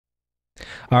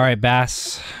All right,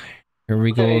 Bass. Here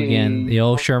we go again. The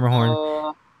old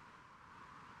Schermerhorn.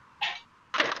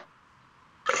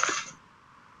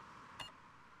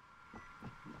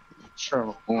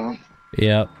 Schermerhorn.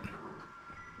 Yep.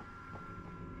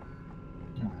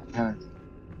 Here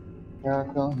I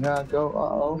go.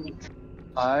 Uh-oh.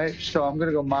 Alright, so I'm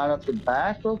gonna go mine up the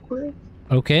back real quick.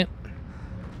 Okay.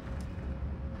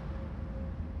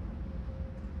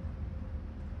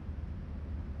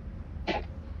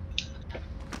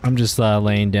 I'm just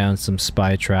laying down some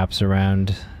spy traps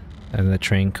around in the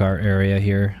train car area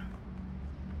here.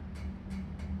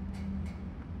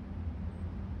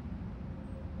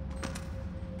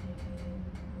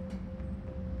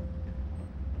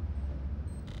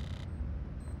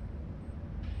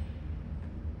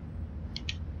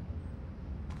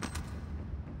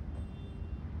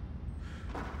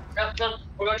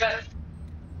 We're going back.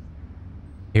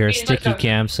 Here, a sticky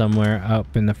cam somewhere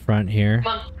up in the front here.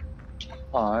 Come on.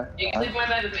 Alright. You can sleep in my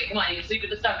bed with me. Come on, you can sleep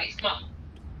with the stuffies. Come on.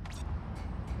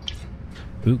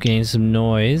 Ooh, getting some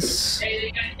noise. Hey,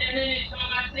 you got 10 minutes. Come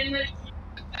on, back 10 minutes.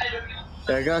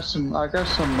 Yeah, I got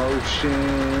some motion.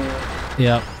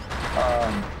 Yep.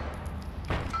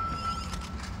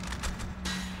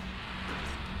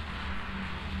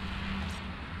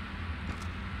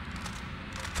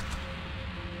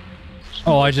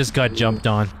 Oh, I just got jumped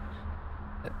on.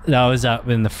 That was up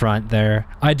in the front there.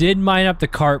 I did mine up the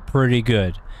cart pretty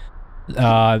good.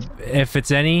 If it's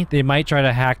any, they might try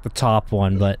to hack the top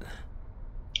one, but...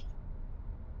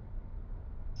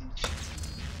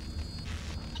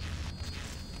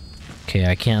 Okay,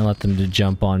 I can't let them to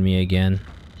jump on me again.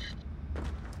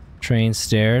 Train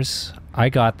stairs. I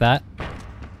got that.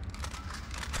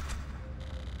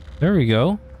 There we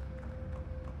go.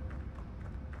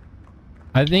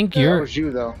 I think Yeah, you're... that was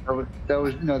you though. That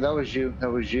was you. That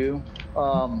was you.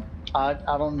 I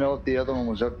don't know if the other one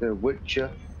was up there with you.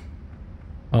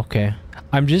 Okay.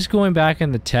 I'm just going back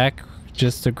in the tech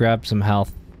just to grab some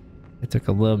health. I took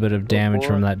a little bit of damage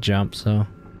from that jump, so...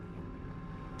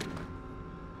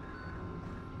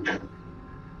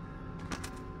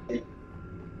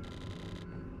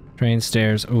 Train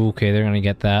stairs. Ooh, okay, they're gonna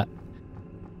get that.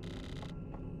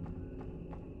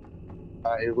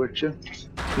 Here with you.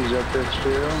 He's up there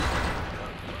still.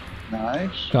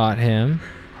 Nice. Got him.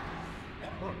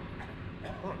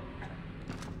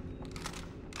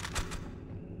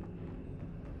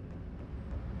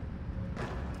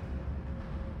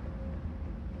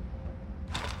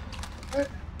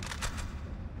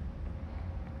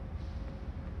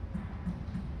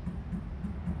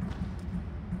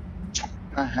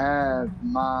 I have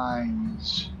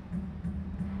mines.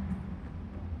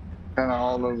 Kind of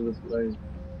all over the place.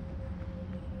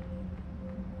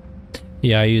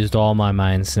 Yeah, I used all my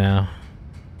mines now.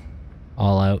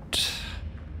 All out.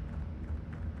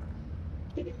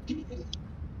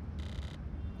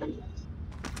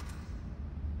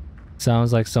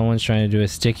 Sounds like someone's trying to do a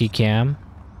sticky cam.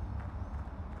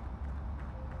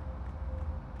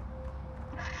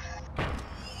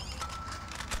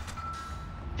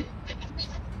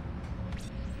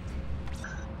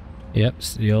 Yep,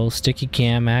 the old sticky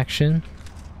cam action.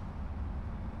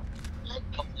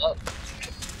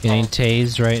 Getting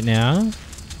tased right now.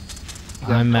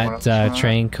 I'm at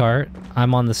train cart.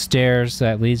 I'm on the stairs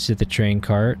that leads to the train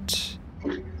cart.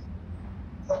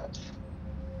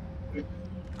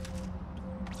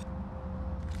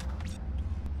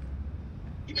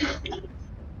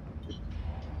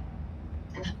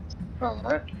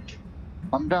 Alright.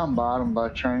 I'm down bottom by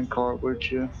train cart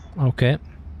with you. Okay.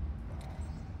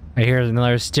 I hear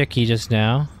another sticky just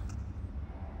now.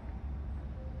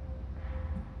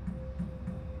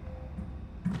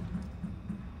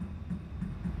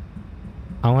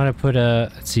 I'm gonna put a...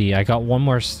 Let's see, I got one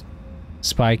more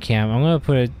spy cam. I'm gonna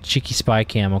put a cheeky spy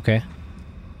cam, okay?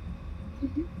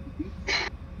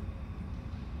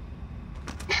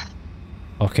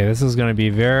 Okay, this is gonna be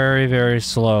very, very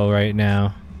slow right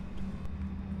now.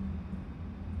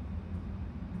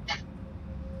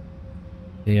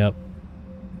 Yep.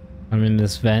 I'm in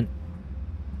this vent.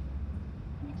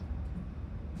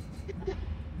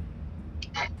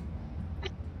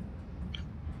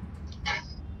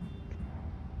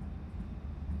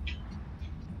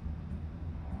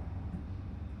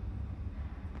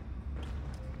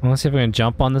 Let's see if we can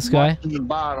jump on this guy. Watching the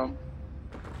bottom.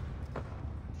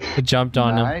 I jumped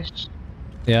on him. Nice.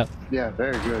 Yep. Yeah,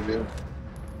 very good, dude.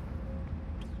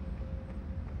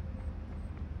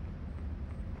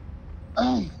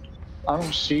 I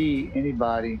don't see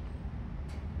anybody.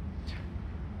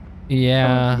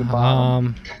 Yeah. To the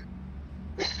bottom.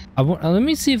 Let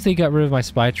me see if they got rid of my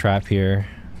spy trap here.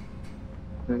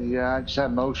 Yeah, I just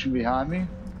have motion behind me.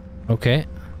 Okay.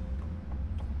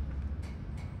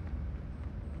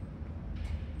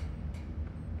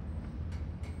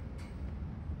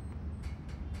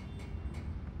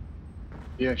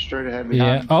 Yeah, straight ahead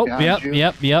Yeah. behind. Oh, behind you.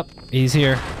 yep. He's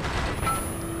here.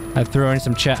 I threw in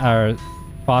some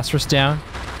phosphorus down.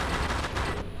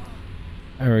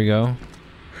 There we go.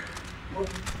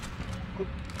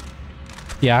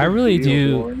 Yeah, I really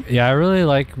do. Dorian. Yeah, I really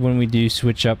like when we do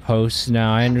switch up hosts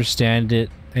now. I understand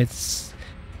it. It's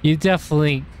you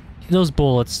definitely those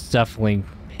bullets definitely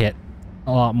hit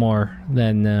a lot more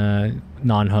than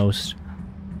non-host.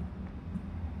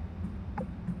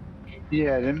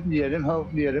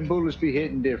 Them bullets be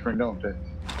hitting different, don't they?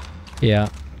 Yeah.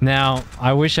 Now,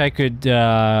 I wish I could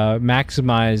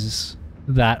maximize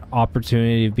that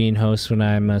opportunity of being host when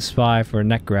I'm a spy for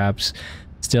neck grabs.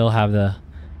 Still have a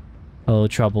little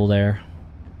trouble there.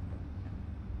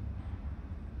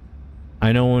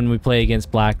 I know when we play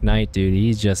against Black Knight, dude,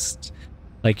 he's just,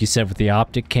 like you said, with the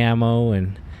optic camo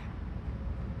and...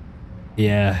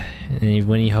 Yeah, and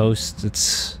when he hosts,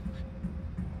 it's...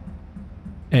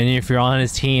 And if you're on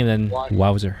his team, then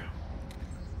wowzer.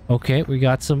 Okay, we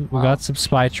got some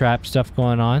spy trap stuff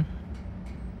going on.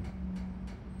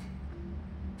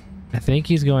 I think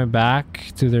he's going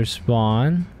back to their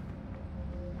spawn.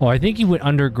 Oh, I think he went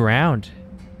underground.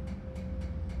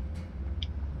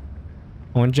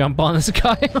 I want to jump on this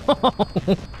guy. Oh,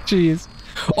 jeez.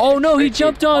 Oh no, he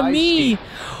jumped on me.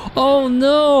 Oh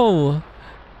no.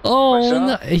 Oh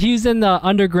no. He's in the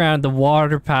underground, the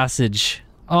water passage.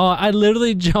 Oh, I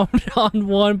literally jumped on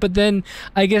one, but then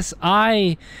I guess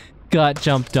I got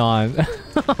jumped on.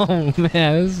 Oh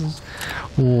man, this is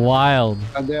wild.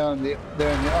 Are they in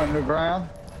the underground?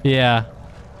 Yeah.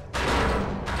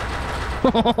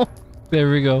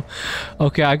 There we go.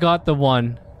 Okay, I got the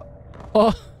one.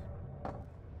 Oh.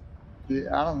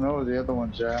 I don't know where the other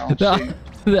one's at. I don't see him.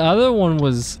 The other one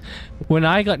was when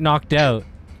I got knocked out.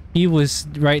 He was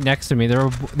right next to me.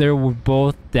 They were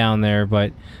both down there,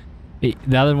 but the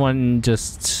other one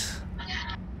just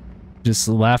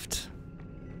left.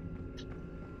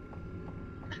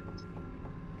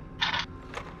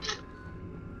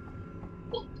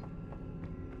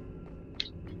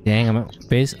 Dang, I'm at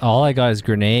base. All I got is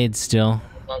grenades still.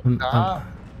 I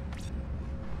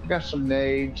got some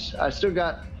nades. I still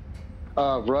got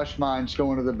rush mines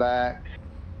going to the back.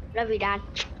 Love you, Dad.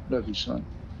 Love you, son.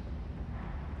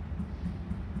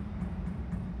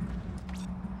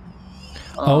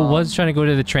 Oh, was trying to go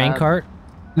to the train cart.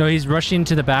 No, he's rushing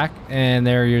to the back, and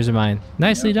there are yours and mine.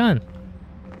 Nicely done.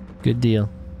 Good deal.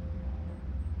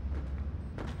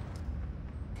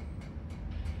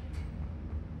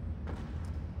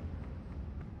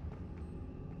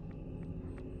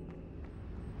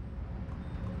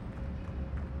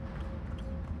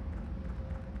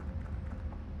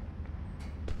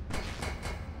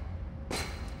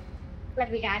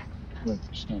 Love you, Dad. Love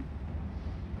you, son.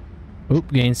 Oop,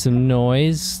 gained some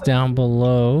noise down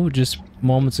below just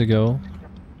moments ago.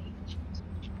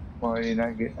 Well, you're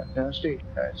not getting that down, Steve.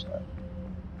 Guys.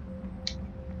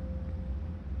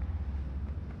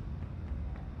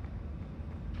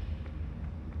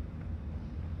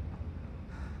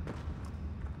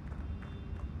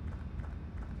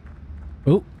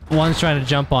 Oop, one's trying to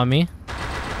jump on me.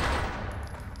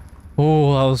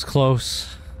 Oh, that was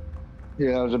close.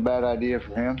 Yeah, that was a bad idea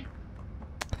for him.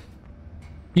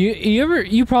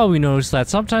 You probably noticed that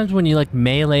sometimes when you like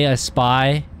melee a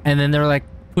spy and then they're like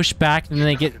pushed back and then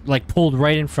they get like pulled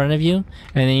right in front of you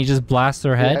and then you just blast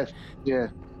their head. Yes.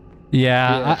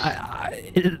 Yeah.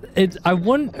 Yes. I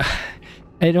wouldn't.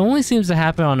 It only seems to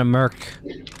happen on a Merc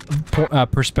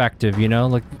perspective, you know.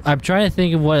 Like I'm trying to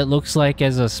think of what it looks like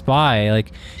as a spy.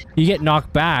 Like you get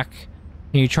knocked back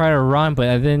and you try to run,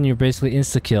 but then you're basically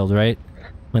insta killed, right?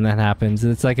 When that happens,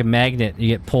 it's like a magnet. You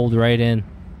get pulled right in.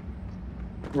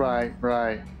 Right.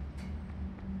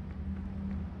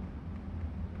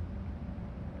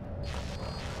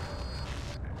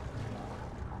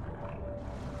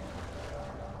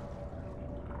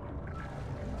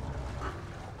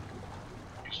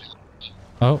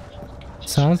 Oh,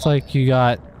 sounds like you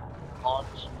got...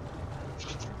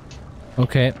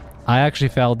 Okay, I actually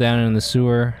fell down in the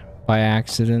sewer by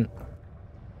accident.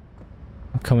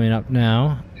 I'm coming up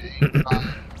now.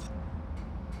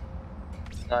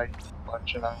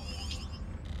 Watching out.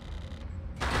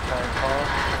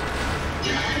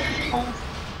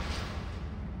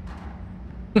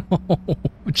 Oh,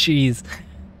 jeez.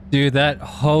 Dude, that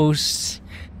host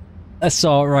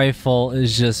assault rifle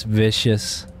is just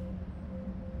vicious.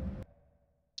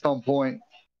 Some point.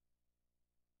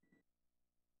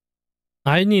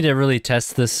 I need to really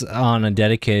test this on a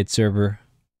dedicated server.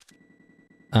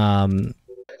 Yeah,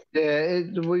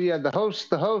 the host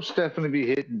definitely be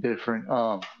hitting different.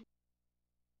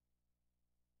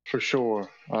 For sure.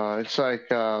 It's like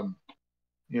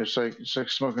it's like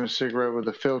smoking a cigarette with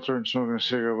a filter and smoking a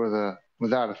cigarette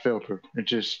without a filter. It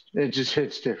just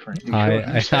hits different. You know what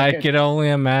I'm I saying? could only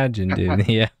imagine, dude.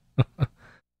 Yeah.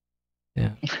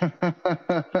 Yeah.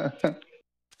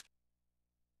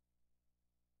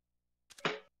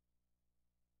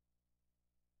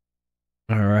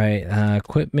 All right.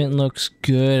 Equipment looks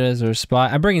good as our spy.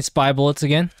 I'm bringing spy bullets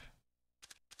again.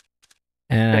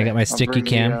 And I got my sticky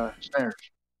cam. Snares.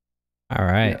 All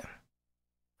right. Yeah.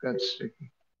 Got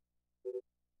sticky.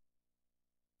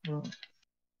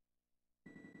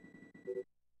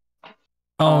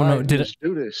 Oh no! Let's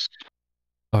do this.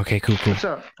 Okay, cool. What's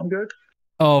up? I'm good.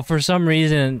 Oh, for some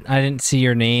reason I didn't see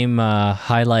your name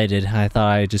highlighted. I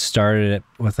thought I just started it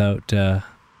without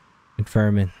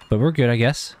confirming. But we're good, I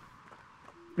guess.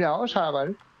 Yeah, I was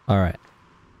highlighted. All right.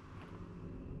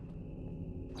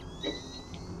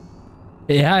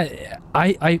 Yeah,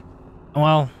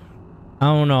 well, I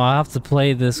don't know. I'll have to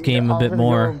play this game a bit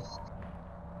more.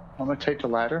 I'm gonna take the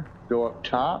ladder, go up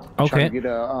top. Okay. Try to get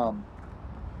a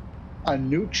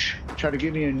nooch. Try to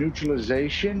get me a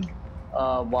neutralization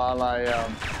while I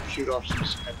shoot off some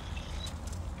sniper.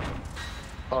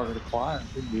 Target acquired.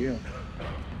 Good deal.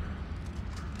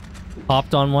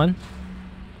 Hopped on one.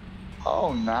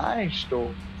 Oh, nice,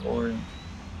 Dorian.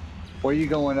 Where you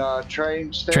going?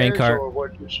 Train stairs Train cart. or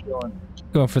what you going?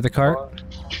 Going for the cart.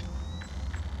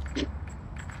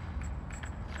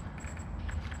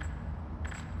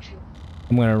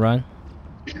 I'm gonna run.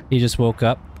 He just woke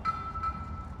up.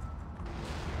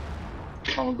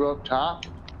 I'm gonna go up top.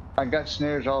 I got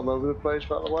snares all over the place,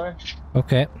 by the way.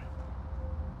 Okay.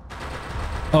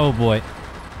 Oh boy.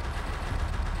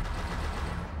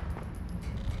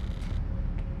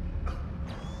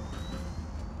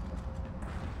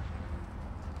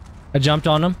 I jumped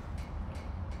on him.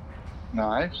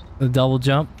 Nice. The double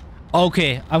jump.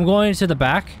 Okay, I'm going to the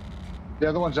back. The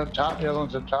other one's up top. The other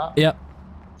one's up top. Yep.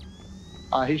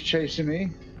 He's chasing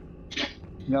me.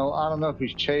 No, I don't know if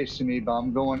he's chasing me, but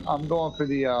I'm going for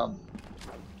the I'm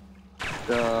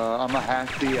gonna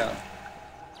hack the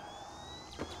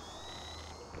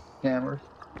camera.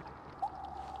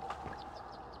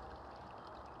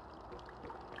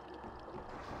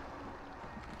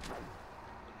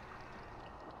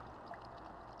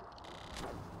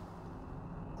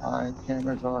 Alright,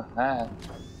 cameras are hacked.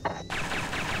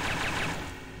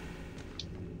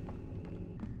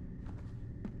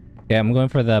 Yeah, I'm going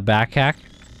for the back hack.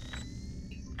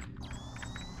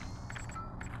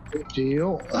 Good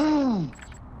deal. I'm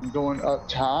going up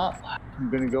top. I'm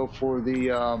gonna go for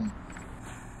the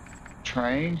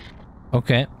train.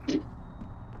 Okay.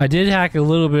 I did hack a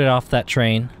little bit off that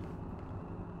train.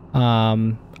 I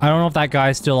don't know if that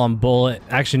guy's still on bullet.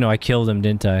 Actually, no, I killed him,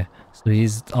 didn't I? So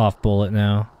he's off bullet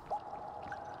now.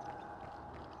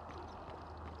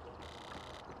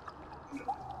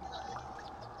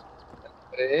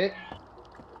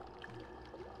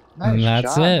 Nice And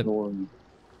that's job, it. Dorian.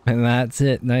 And that's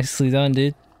it. Nicely done,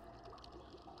 dude.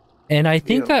 And I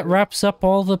think that wraps up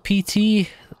all the PT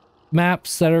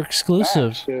maps that are exclusive.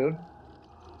 Maps, dude.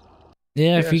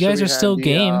 Yeah, if you so guys we are had still the,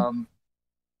 game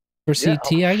for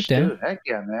CT, I get down. Heck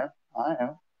yeah, man. I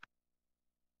am.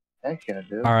 Heck yeah,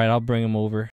 dude. Alright, I'll bring him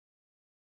over.